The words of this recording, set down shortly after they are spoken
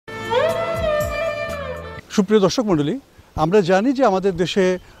সুপ্রিয় দর্শক মণ্ডলী, আমরা জানি যে আমাদের দেশে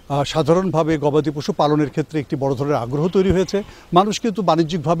সাধারণভাবে গবাদি পশু পালনের ক্ষেত্রে একটি বড় ধরনের আগ্রহ তৈরি হয়েছে। মানুষ কিন্তু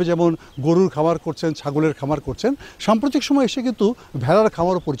বাণিজ্যিকভাবে যেমন গরুর খামার করছেন, ছাগলের খামার করছেন, সাম্প্রতিক সময় এসে কিন্তু ভেড়ার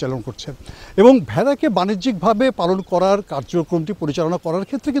খামারও পরিচালনা করছেন। এবং ভেড়াকে বাণিজ্যিকভাবে পালন করার কার্যক্রমটি পরিচালনা করার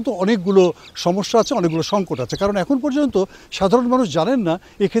ক্ষেত্রে কিন্তু অনেকগুলো সমস্যা আছে, অনেকগুলো সংকট আছে। কারণ এখন পর্যন্ত সাধারণ মানুষ জানেন না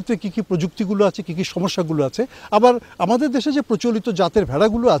এক্ষেত্রে কী কী প্রযুক্তিগুলো আছে, কী কী সমস্যাগুলো আছে। আবার আমাদের দেশে যে প্রচলিত জাতের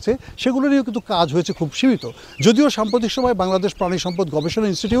ভেড়াগুলো আছে সেগুলো নিয়েও কিন্তু কাজ হয়েছে খুব সীমিত। যদিও সাম্প্রতিক সময় বাংলাদেশ প্রাণী সম্পদ গবেষণা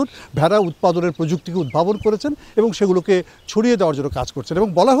ইনস্টিটিউট ভেড়া উৎপাদনের প্রযুক্তিকে উদ্ভাবন করেছেন এবং সেগুলোকে ছড়িয়ে দেওয়ার জন্য কাজ করছেন। এবং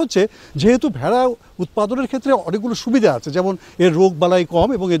বলা হচ্ছে যেহেতু ভেড়া উৎপাদনের ক্ষেত্রে অনেকগুলো সুবিধা আছে, যেমন এর রোগ বালাই কম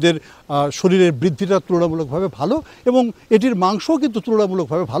এবং এদের শরীরের বৃদ্ধিটা তুলনামূলকভাবে ভালো এবং এটির মাংসও কিন্তু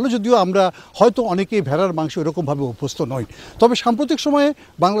তুলনামূলকভাবে ভালো, যদিও আমরা হয়তো অনেকেই ভেড়ার মাংস এরকমভাবে অভ্যস্ত নয়। তবে সাম্প্রতিক সময়ে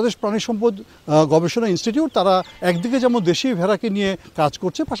বাংলাদেশ প্রাণী সম্পদ গবেষণা ইনস্টিটিউট তারা একদিকে যেমন দেশি ভেড়াকে নিয়ে কাজ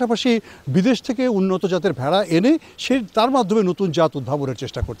করছে, পাশাপাশি বিদেশ থেকে উন্নত জাতের ভেড়া এনে তার মাধ্যমে নতুন জাত উদ্ভাবনের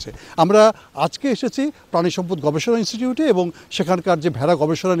চেষ্টা করছে। আমরা আজকে এসেছি প্রাণী সম্পদ গবেষণা ইনস্টিটিউটে এবং সেখানকার যে ভেড়া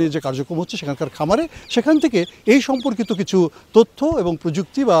গবেষণা নিয়ে যে কার্যক্রম হচ্ছে সেখানকার খামারে, সেখান থেকে এই সম্পর্কিত কিছু তথ্য এবং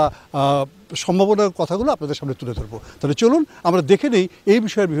প্রযুক্তি বা সম্ভাবনার কথাগুলো আপনাদের সামনে তুলে ধরবো। তাহলে চলুন আমরা দেখে নেই এই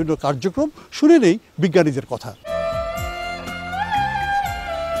বিষয়ের বিভিন্ন কার্যক্রম, শুনে নেই বিজ্ঞানীদের কথা।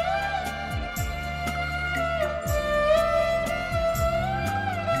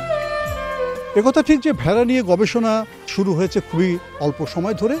 একথা ঠিক যে ভেড়া নিয়ে গবেষণা শুরু হয়েছে খুবই অল্প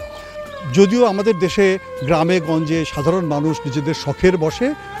সময় ধরে। যদিও আমাদের দেশে গ্রামে গঞ্জে সাধারণ মানুষ নিজেদের শখের বশে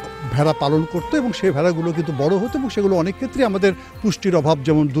ভেড়া পালন করতো এবং সেই ভেড়াগুলো কিন্তু বড় হতো এবং সেগুলো অনেক ক্ষেত্রে আমাদের পুষ্টির অভাব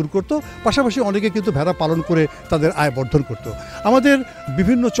যেমন দূর করতো, পাশাপাশি অনেকে কিন্তু ভেড়া পালন করে তাদের আয় বর্ধন করতো। আমাদের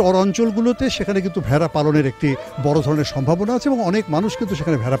বিভিন্ন চর অঞ্চলগুলোতে সেখানে কিন্তু ভেড়া পালনের একটি বড় ধরনের সম্ভাবনা আছে এবং অনেক মানুষ কিন্তু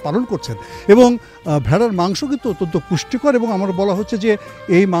সেখানে ভেড়া পালন করছেন। এবং ভেড়ার মাংস কিন্তু অত্যন্ত পুষ্টিকর এবং আমার বলা হচ্ছে যে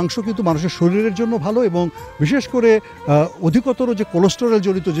এই মাংস কিন্তু মানুষের শরীরের জন্য ভালো এবং বিশেষ করে অধিকতর যে কোলেস্টেরল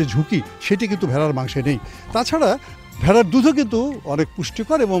জনিত যে ঝুঁকি সেটি কিন্তু ভেড়ার মাংসে নেই। তাছাড়া ভেড়ার দুধও কিন্তু অনেক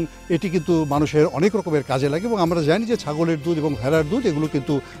পুষ্টিকর এবং এটি কিন্তু মানুষের অনেক রকমের কাজে লাগে। এবং আমরা জানি যে ছাগলের দুধ এবং ভেড়ার দুধ এগুলো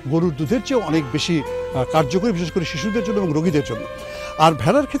কিন্তু গরুর দুধের চেয়েও অনেক বেশি কার্যকরী, বিশেষ করে শিশুদের জন্য এবং রোগীদের জন্য। আর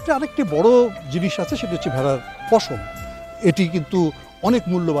ভেড়ার ক্ষেত্রে আরেকটি বড় জিনিস আছে, সেটি হচ্ছে ভেড়ার পশম। এটি কিন্তু অনেক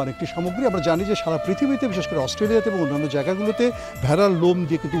মূল্যবান একটি সামগ্রী। আমরা জানি যে সারা পৃথিবীতে, বিশেষ করে অস্ট্রেলিয়াতে এবং অন্যান্য জায়গাগুলোতে ভেড়ার লোম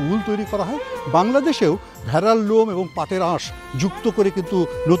দিয়ে কিন্তু উল তৈরি করা হয়। বাংলাদেশেও ভেড়ার লোম এবং পাটের আঁশ যুক্ত করে কিন্তু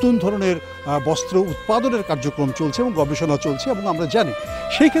নতুন ধরনের বস্ত্র উৎপাদনের কার্যক্রম চলছে এবং গবেষণা চলছে এবং আমরা জানি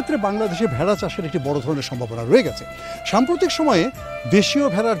সেই ক্ষেত্রে বাংলাদেশে ভেড়া চাষের একটি বড় ধরনের সম্ভাবনা রয়ে গেছে। সাম্প্রতিক সময়ে দেশীয়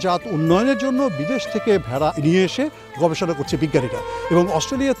ভেড়ার জাত উন্নয়নের জন্য বিদেশ থেকে ভেড়া নিয়ে এসে গবেষণা করছে বিজ্ঞানীরা এবং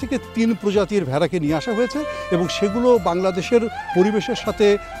অস্ট্রেলিয়া থেকে 3 প্রজাতির ভেড়াকে নিয়ে আসা হয়েছে এবং সেগুলো বাংলাদেশের পরিবেশের সাথে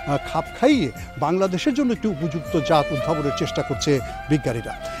খাপ খাইয়ে বাংলাদেশের জন্য একটি উপযুক্ত জাত উদ্ভাবনের চেষ্টা করছে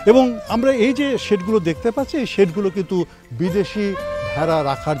বিজ্ঞানীরা। এবং আমরা এই যে শেডগুলো দেখতে পাচ্ছি, এই শেডগুলো কিন্তু বিদেশি ভেড়া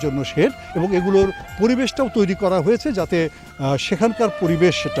রাখার জন্য শেড এবং এগুলোর পরিবেশটাও তৈরি করা হয়েছে যাতে সেখানকার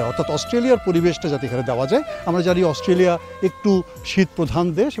পরিবেশ, সেটা অর্থাৎ অস্ট্রেলিয়ার পরিবেশটা যাতে এখানে দেওয়া যায়। আমরা জানি অস্ট্রেলিয়া একটু শীত প্রধান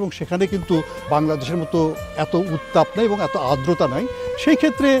দেশ এবং সেখানে কিন্তু বাংলাদেশের মতো এত উত্তাপ নাই এবং এত আর্দ্রতা নাই। সেই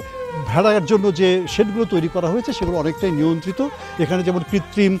ক্ষেত্রে ভেড়ার জন্য যে শেডগুলো তৈরি করা হয়েছে সেগুলো অনেকটাই নিয়ন্ত্রিত। এখানে যেমন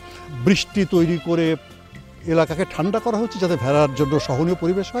কৃত্রিম বৃষ্টি তৈরি করে এলাকাকে ঠান্ডা করা হচ্ছে যাতে ভেড়ার জন্য সহনীয়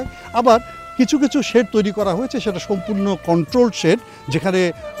পরিবেশ হয়। আবার কিছু কিছু শেড তৈরি করা হয়েছে সেটা সম্পূর্ণ কন্ট্রোলড শেড, যেখানে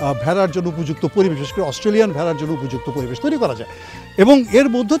ভেড়ার জন্য উপযুক্ত পরিবেশ, বিশেষ করে অস্ট্রেলিয়ান ভেড়ার জন্য উপযুক্ত পরিবেশ তৈরি করা যায় এবং এর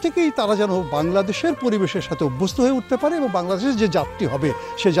মধ্য থেকেই তারা যেন বাংলাদেশের পরিবেশের সাথে অভ্যস্ত হয়ে উঠতে পারে এবং বাংলাদেশের যে জাতটি হবে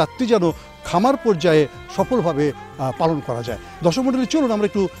সে জাতটি যেন খামার পর্যায়ে সফলভাবে পালন করা যায়। দর্শক মণ্ডলী, চলুন আমরা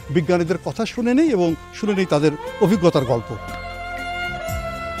একটু বিজ্ঞানীদের কথা শুনে নিই এবং শুনে নিই তাদের অভিজ্ঞতার গল্প।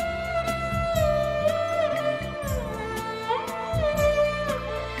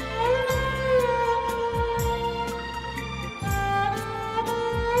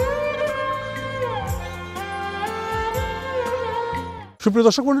 সুপ্রিয়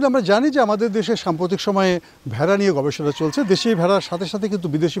দর্শক মণ্ডলী, আমরা জানি যে আমাদের দেশে সাম্প্রতিক সময়ে ভেড়া নিয়ে গবেষণা চলছে। দেশি ভেড়ার সাথে সাথে কিন্তু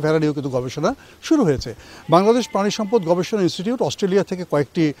বিদেশি ভেড়া নিয়েও কিন্তু গবেষণা শুরু হয়েছে। বাংলাদেশ প্রাণী সম্পদ গবেষণা ইনস্টিটিউট অস্ট্রেলিয়া থেকে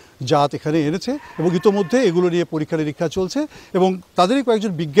কয়েকটি জাত এখানে এনেছে এবং ইতোমধ্যে এগুলো নিয়ে পরীক্ষা নিরীক্ষা চলছে এবং তাদেরই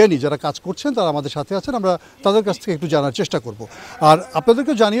কয়েকজন বিজ্ঞানী যারা কাজ করছেন তারা আমাদের সাথে আছেন। আমরা তাদের কাছ থেকে একটু জানার চেষ্টা করব। আর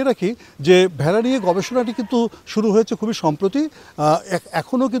আপনাদেরকেও জানিয়ে রাখি যে ভেড়া নিয়ে গবেষণাটি কিন্তু শুরু হয়েছে খুবই সম্প্রতি।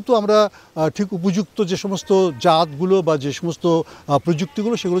 এখনও কিন্তু আমরা ঠিক উপযুক্ত যে সমস্ত জাতগুলো বা যে সমস্ত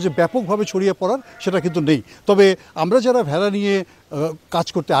প্রযুক্তিগুলো সেগুলো যে ব্যাপকভাবে ছড়িয়ে পড়ার সেটা কিন্তু নেই। তবে আমরা যারা ভেড়া নিয়ে কাজ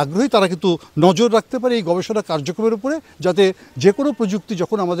করতে আগ্রহী তারা কিন্তু নজর রাখতে পারে এই গবেষণা কার্যক্রমের উপরে, যাতে যে কোনো প্রযুক্তি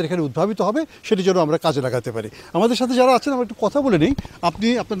যখন আমাদের এখানে উদ্ভাবিত হবে সেটি যেন আমরা কাজে লাগাতে পারি। আমাদের সাথে যারা আছেন আমরা একটু কথা বলে নিই। আপনি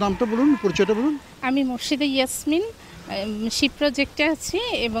আপনার নামটা বলুন, পরিচয়টা বলুন। আমি মুর্শিদা ইয়াসমিন, শিপ প্রজেক্টে আছি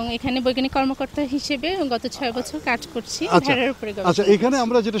এবং এখানে বৈজ্ঞানিক কর্মকর্তা হিসেবে গত 6 বছর কাজ করছি ভেড়ার উপরে। আচ্ছা, এখানে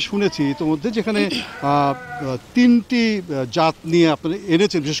আমরা যেটা শুনেছি ইতিমধ্যে যেখানে 3টি জাত নিয়ে আপনারা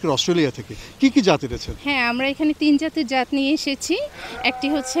এনেছেন, বিশেষ করে অস্ট্রেলিয়া থেকে। কি কি জাত এনেছেন? হ্যাঁ, আমরা এখানে 3 জাতের জাত নিয়ে এসেছি। একটি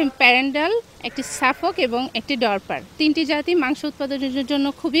হচ্ছে প্যারেন্ডাল, একটি সাফক এবং একটি ডরপার। 3টি জাতই মাংস উৎপাদনের জন্য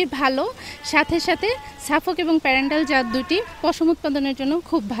খুবই ভালো। সাথে সাথে সাফক এবং প্যারেন্ডাল জাত দুটি পশম উৎপাদনের জন্য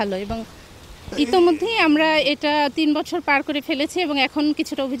খুব ভালো এবং ইতোমধ্যেই আমরা এটা 3 বছর পার করে ফেলেছি এবং এখন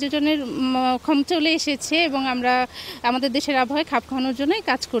কিছুটা অভিযোজনের ক্ষম চলে এসেছে এবং আমরা আমাদের দেশের আবহাওয়ায় খাপ খাওয়ানোর জন্যই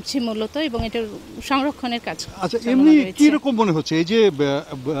কাজ করছি মূলত এবং এটার সংরক্ষণের কাজ। আচ্ছা, এমনি কীরকম মনে হচ্ছে এই যে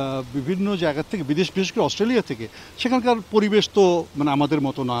বিভিন্ন জায়গা থেকে বিশেষ করে অস্ট্রেলিয়া থেকে, সেখানকার পরিবেশ তো মানে আমাদের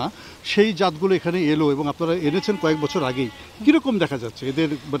মতো না, সেই জাতগুলো এখানে এলো এবং আপনারা এনেছেন কয়েক বছর আগেই। কীরকম দেখা যাচ্ছে এদের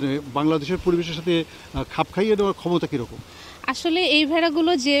মানে বাংলাদেশের পরিবেশের সাথে খাপ খাইয়ে দেওয়ার ক্ষমতা কীরকম? আসলে এই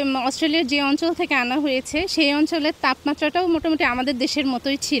ভেড়াগুলো যে অস্ট্রেলিয়ার যে অঞ্চল থেকে আনা হয়েছে সেই অঞ্চলের তাপমাত্রাটাও মোটামুটি আমাদের দেশের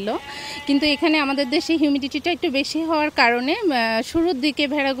মতোই ছিল, কিন্তু এখানে আমাদের দেশে হিউমিডিটিটা একটু বেশি হওয়ার কারণে শুরুর দিকে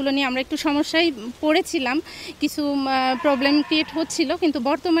ভেড়াগুলো নিয়ে আমরা একটু সমস্যায় পড়েছিলাম, কিছু প্রবলেম ক্রিয়েট হচ্ছিল, কিন্তু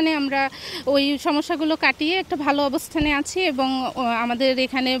বর্তমানে আমরা ওই সমস্যাগুলো কাটিয়ে একটা ভালো অবস্থানে আছি এবং আমাদের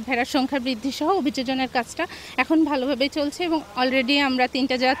এখানে ভেড়ার সংখ্যা বৃদ্ধি সহ অভিযোজনের কাজটা এখন ভালোভাবেই চলছে এবং অলরেডি আমরা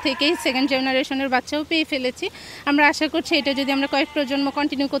 3টা জাত থেকেই 2nd জেনারেশনের বাচ্চাও পেয়ে ফেলেছি। আমরা আশা করছি এটা যদি আমরা কয়েক প্রজন্ম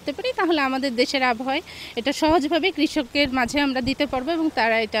কন্টিনিউ করতে পারি তাহলে আমাদের দেশের আবহাওয়ায় এটা সহজভাবে কৃষকের মাঝে আমরা দিতে পারবো এবং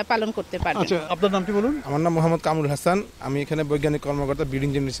তারা এটা পালন করতে পারবে। আচ্ছা, আপনার নামটি বলুন। আমার নাম মোহাম্মদ কামরুল হাসান, আমি এখানে বৈজ্ঞানিক কর্মকর্তা ব্রিডিং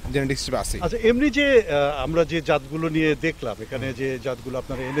জেনেটিক্স হিসেবে আছি। আচ্ছা, এমনি যে আমরা যে জাতগুলো নিয়ে দেখলাম এখানে, যে জাতগুলো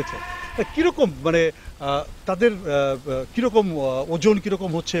আপনারা এনেছেন, কীরকম মানে তাদের কীরকম ওজন কীরকম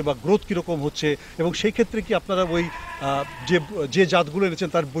হচ্ছে বা গ্রোথ কীরকম হচ্ছে, এবং সেই ক্ষেত্রে কি আপনারা ওই যে জাতগুলো এনেছেন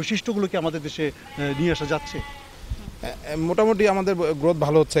তার বৈশিষ্ট্যগুলো কি আমাদের দেশে নিয়ে আসা যাচ্ছে? মোটামুটি আমাদের গ্রোথ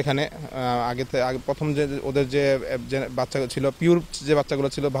ভালো হচ্ছে এখানে। আগে প্রথম যে ওদের যে বাচ্চা ছিল, পিওর যে বাচ্চাগুলো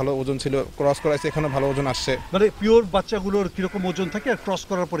ছিল ভালো ওজন ছিল, ক্রস করাইছে এখানে ভালো ওজন আসছে। মানে পিওর বাচ্চাগুলোর কিরকম ওজন থাকে আর ক্রস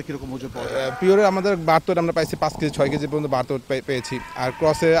করার পরে কিরকম ওজন পাওয়া যায়? পিওরে আমাদের বার্থওয়েট আমরা পাইছি 5 কেজি 6 কেজি পর্যন্ত বার্থওয়েট পেয়েছি, আর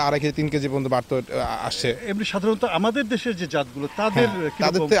ক্রসে 2.5 কেজি 3 কেজি পর্যন্ত বার্থওয়েট আসছে। এমনি সাধারণত আমাদের দেশের যে জাতগুলো তাদের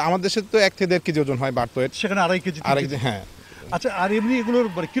আমাদের দেশে তো 1 থেকে 1.5 কেজি ওজন হয় বার্থওয়েট, সেখানে 2.5 কেজি 3 কেজি। হ্যাঁ। আচ্ছা, আর এমনি এগুলোর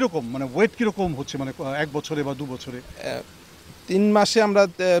মানে কিরকম মানে ওয়েট কিরকম হচ্ছে, মানে 1 বছরে বা 2 বছরে? 3 মাসে আমরা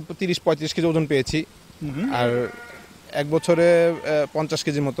 30-35 কেজি ওজন পেয়েছি, আর 1 বছরে 50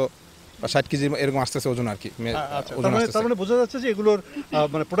 কেজির মতো বা 60 কেজি এরকম আসতেছে ওজন আর কি। তার মানে বোঝা যাচ্ছে যে এগুলোর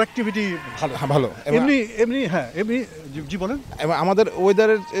মানে প্রোডাক্টিভিটি ভালো। এমনি হ্যাঁ, এমনি জি বলেন। এবং আমাদের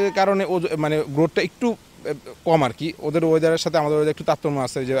ওয়েদারের কারণে মানে গ্রোথটা একটু কম আর কি। ওদের ওয়েদারের সাথে আমাদের ওয়েদার একটু তারতম্য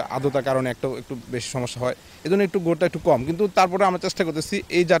আছে, যে আর্দ্রতার কারণে একটু বেশি সমস্যা হয়, এজন্য একটু গ্রোথটা একটু কম। কিন্তু তারপরে আমরা চেষ্টা করতেছি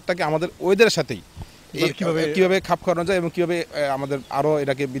এই জাতটাকে আমাদের ওয়েদারের সাথেই কিভাবে খাপ খাওয়ানো যায় এবং কিভাবে আমাদের আরো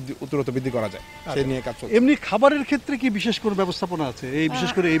এটাকে উত্তরোত্তর বৃদ্ধি করা যায় সেই নিয়ে কাজ চলছে। এমনি খাবারের ক্ষেত্রে কি বিশেষ কোনো ব্যবস্থাপনা আছে এই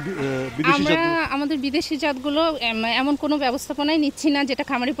বিশেষ করে এই বিদেশি জাত? আমাদের বিদেশি জাতগুলো এমন কোনো ব্যবস্থাপনাই নিচ্ছি না যেটা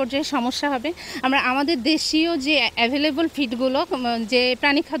খামারি পর্যায়ে সমস্যা হবে। আমরা আমাদের দেশীয় যে অ্যাভেলেবল ফিডগুলো, যে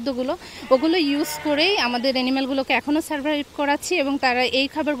প্রাণী খাদ্যগুলো, ওগুলো ইউজ করেই আমাদের অ্যানিম্যালগুলোকে এখনও সার্ভাইভ করাচ্ছি এবং তারা এই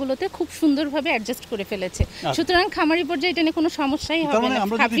খাবারগুলোতে খুব সুন্দরভাবে অ্যাডজাস্ট করে ফেলেছে। সুতরাং খামারি পর্যায়ে এটা নিয়ে কোনো সমস্যাই হবে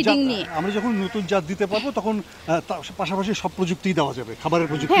না ফিডিং নিয়ে। আমরা যখন নতুন জাত দিতে পারবো তখন পাশাপাশি সব প্রযুক্তিই দেওয়া যাবে, খাবারের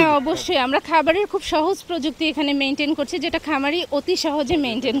প্রযুক্তি। হ্যাঁ, অবশ্যই আমরা খাবারের খুব সহজ প্রযুক্তি এখানে মেইনটেইন করছি, যেটা খামারি অতি সহজে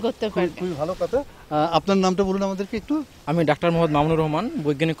মেইনটেইন করতে পারবে। খুবই ভালো কথা। আপনার নামটা বলুন আমাদেরকে একটু। আমি ডাক্তার মোহাম্মদ মামুনুর রহমান,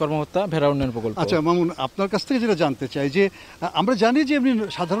 বৈজ্ঞানিক কর্মকর্তা ভেড়া উন্নয়ন প্রকল্প। আচ্ছা মামুন, আপনার কাছ থেকে যেটা জানতে চাই যে আমরা জানি যে এমনি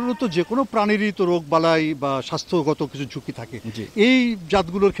সাধারণত যে কোনো প্রাণীরই তো রোগ বালাই বা স্বাস্থ্যগত কিছু ঝুঁকি থাকে, এই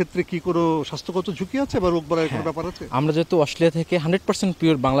জাতগুলোর ক্ষেত্রে কি কোনো স্বাস্থ্যগত ঝুঁকি আছে বা রোগ বালাইয়ের কোনো ব্যাপার আছে? আমরা যেহেতু অস্ট্রেলিয়া থেকে 100%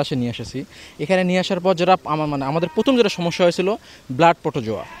 পিওর বাংলাদেশে নিয়ে এসেছি, এখানে নিয়ে আসার পর যারা আমাদের প্রথম যেটা সমস্যা হয়েছিল ব্লাড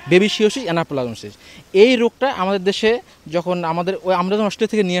প্রোটোজোয়া, বেবিসিওসিস অ্যানাপ্লাজমোসিস, এই রোগটা আমাদের দেশে যখন আমরা যখন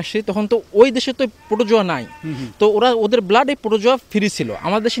অস্ট্রেলিয়া থেকে নিয়ে আসছি তখন তো ওই দেশে তো প্রোটোজোয়া নাই, তো ওদের ব্লাড এই প্রোটোজোয়া ফ্রি ছিল।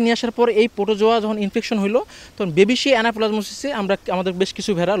 আমাদের দেশে নিয়ে আসার পর এই প্রোটোজোয়া যখন ইনফেকশন হইলো তখন বেবিসিয়া অ্যানাপ্লাজমোসিসে আমাদের বেশ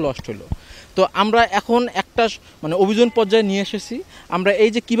কিছু ভেড়া লস্ট হইলো। তো আমরা এখন একটা মানে অভিযান পর্যায়ে নিয়ে এসেছি, আমরা এই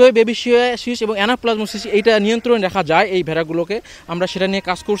যে কীভাবে বেবিসিয়াসিস এবং অ্যানাপ্লাজমোসিস এইটা নিয়ন্ত্রণে রাখা যায় এই ভেড়াগুলোকে, আমরা সেটা নিয়ে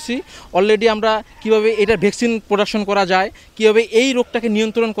কাজ করছি। অলরেডি আমরা কীভাবে এটার ভ্যাকসিন প্রোডাকশন করা যায়, কীভাবে এই রোগটাকে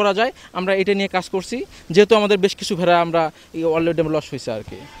নিয়ন্ত্রণ করা যায়, আমরা এটা নিয়ে কাজ করছি, যেহেতু আমাদের বেশ কিছু ভেড়া আমরা অলরেডি লস হয়েছে আর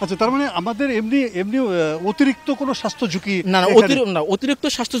কি। আচ্ছা, তার মানে আমাদের এমনি অতিরিক্ত কোনো স্বাস্থ্য ঝুঁকি না, অতিরিক্ত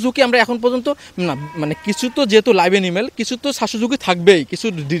স্বাস্থ্য ঝুঁকি আমরা এখন পর্যন্ত না, মানে কিছু তো যেহেতু লাইভ অ্যানিমেল, কিছু তো স্বাস্থ্য ঝুঁকি থাকবেই, কিছু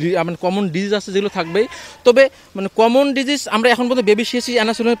কমন ডিজিজ আছে যেগুলো থাকবেই, তবে মানে কমন ডিজিজ আমরা এখন পর্যন্ত বেবি সিএসি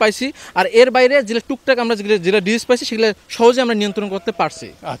অ্যানাসিলোমা পাইছি, আর এর বাইরে যেগুলো টুকটাক আমরা যেগুলো ডিজিজ পাইছি সেগুলো সহজে আমরা নিয়ন্ত্রণ করতে পারছি।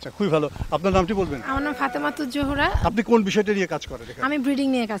 আচ্ছা, খুবই ভালো। আপনার নামটি বলবেন? আমার নাম ফাতেমাতুজ জোহরা। আপনি কোন বিষয়টা নিয়ে কাজ করেন এখানে? আমি ব্রিডিং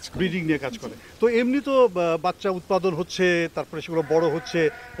নিয়ে কাজ করি। ব্রিডিং নিয়ে কাজ করে। তো এমনি তো বাচ্চা উৎপাদন হচ্ছে, তারপরে সেগুলো বড় হচ্ছে,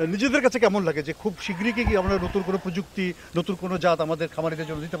 নিজেদের কাছে কেমন লাগে যে খুব শীঘ্রই কি আমরা নতুন কোনো প্রযুক্তি, নতুন কোনো জাত আমাদের খামারিদের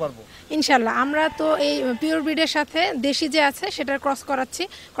জন্য দিতে পারবো? ইনশাল্লাহ আমরা তো এই পিওর ব্রিডের সাথে দেশি যে আছে সেটার ক্রস করাচ্ছি।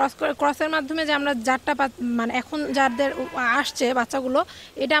 ক্রসের মাধ্যমে যে আমরা জাতটা মানে এখন যাদের আসছে বাচ্চাগুলো,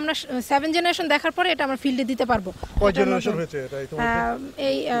 এটা আমরা 7 জেনারেশন দেখার পরে এটা আমরা ফিল্ডে দিতে পারবো। কয় জেনারেশন হয়েছে এটা?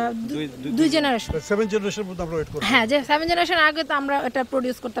 এই 2 জেনারেশন। 7 জেনারেশন পর্যন্ত আমরা ওয়েট করব। হ্যাঁ, যে 7 জেনারেশন আগে তো আমরা এটা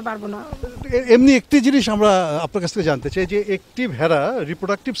প্রোডিউস করতে পারবো না। এমনি একটি জিনিস আমরা আপনার কাছ থেকে জানতে চাই যে একটি ভেড়া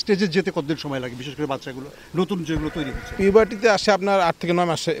রিপ্রোডাক্টিভ স্টেজে যেতে কতদিন সময় লাগে, বিশেষ করে বাচ্চাগুলো নতুন যেগুলো তৈরি হচ্ছে? পিউবার্টিতে আসে আপনার 8 থেকে 9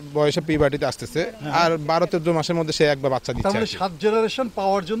 মাস বয়সে পিউবার্টিতে আসতেছে, আর 12-13 মাসের মধ্যে সে একবার বাচ্চা দিচ্ছে। তাহলে 7 জেনারেশন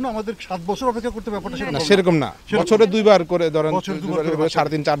পাওয়ার জন্য আমাদের 7 বছর অপেক্ষা করতে, ব্যাপারটা না সেরকম না, বছরে 2 বার করে ধরেন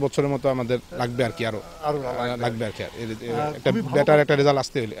 3.5-4 বছরের মতো আমাদের লাগবে আর কি, আরো লাগবে আর কি, একটা বেটার একটা রেজাল্ট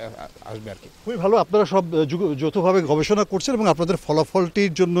আসবে আর কি। খুবই ভালো, আপনারা সব যৌথভাবে গবেষণা করছেন এবং আপনাদের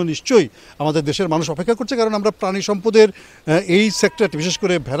ফলাফলটির জন্য নিশ্চয়ই আমাদের দেশের মানুষ অপেক্ষা করছে, কারণ আমরা প্রাণী সম্পদের এই সেক্টরটি, বিশেষ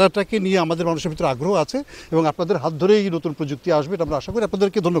করে ভেড়াটাকে নিয়ে আমাদের মানুষের ভিতরে আগ্রহ আছে এবং আপনাদের হাত ধরেই নতুন প্রযুক্তি আসবে, এটা আমরা আশা করি।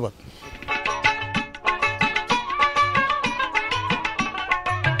 আপনাদেরকে ধন্যবাদ।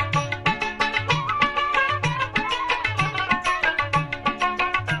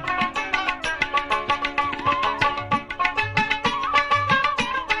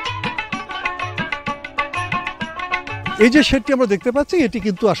 এই যে শেডটি আমরা দেখতে পাচ্ছি, এটি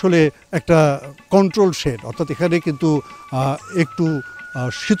কিন্তু আসলে একটা কন্ট্রোল শেড, অর্থাৎ এখানে কিন্তু একটু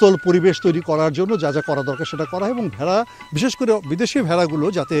শীতল পরিবেশ তৈরি করার জন্য যা যা করা দরকার সেটা করা হয়, এবং ভেড়া, বিশেষ করে বিদেশি ভেড়াগুলো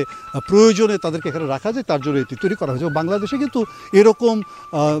যাতে প্রয়োজনে তাদেরকে এখানে রাখা যায় তার জন্য এটি তৈরি করা হয়েছে। এবং বাংলাদেশে কিন্তু এরকম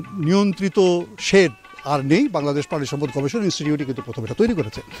নিয়ন্ত্রিত শেড আর নেই। বাংলাদেশ প্রাণী সম্পদ গবেষণা ইনস্টিটিউটই কিন্তু প্রথমে এটা তৈরি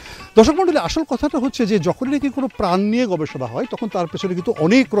করেছে। দর্শক মণ্ডলী, আসল কথাটা হচ্ছে যে যখনই নাকি কোনো প্রাণ নিয়ে গবেষণা হয় তখন তার পেছনে কিন্তু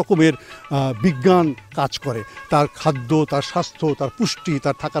অনেক রকমের বিজ্ঞান কাজ করে। তার খাদ্য, তার স্বাস্থ্য, তার পুষ্টি,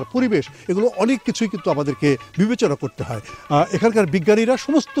 তার থাকার পরিবেশ, এগুলো অনেক কিছুই কিন্তু আমাদেরকে বিবেচনা করতে হয়। এখানকার বিজ্ঞানীরা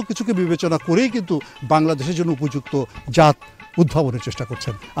সমস্ত কিছুকে বিবেচনা করেই কিন্তু বাংলাদেশের জন্য উপযুক্ত জাত উদ্ভাবনের চেষ্টা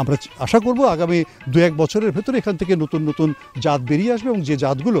করছেন। আমরা আশা করব আগামী 2-1 বছরের ভেতরে এখান থেকে নতুন নতুন জাত বেরিয়ে আসবে এবং যে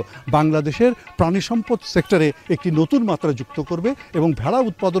জাতগুলো বাংলাদেশের প্রাণী সম্পদ সেক্টরে একটি নতুন মাত্রা যুক্ত করবে এবং ভেড়া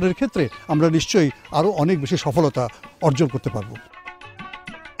উৎপাদনের ক্ষেত্রে আমরা নিশ্চয়ই আরও অনেক বেশি সফলতা অর্জন করতে পারব।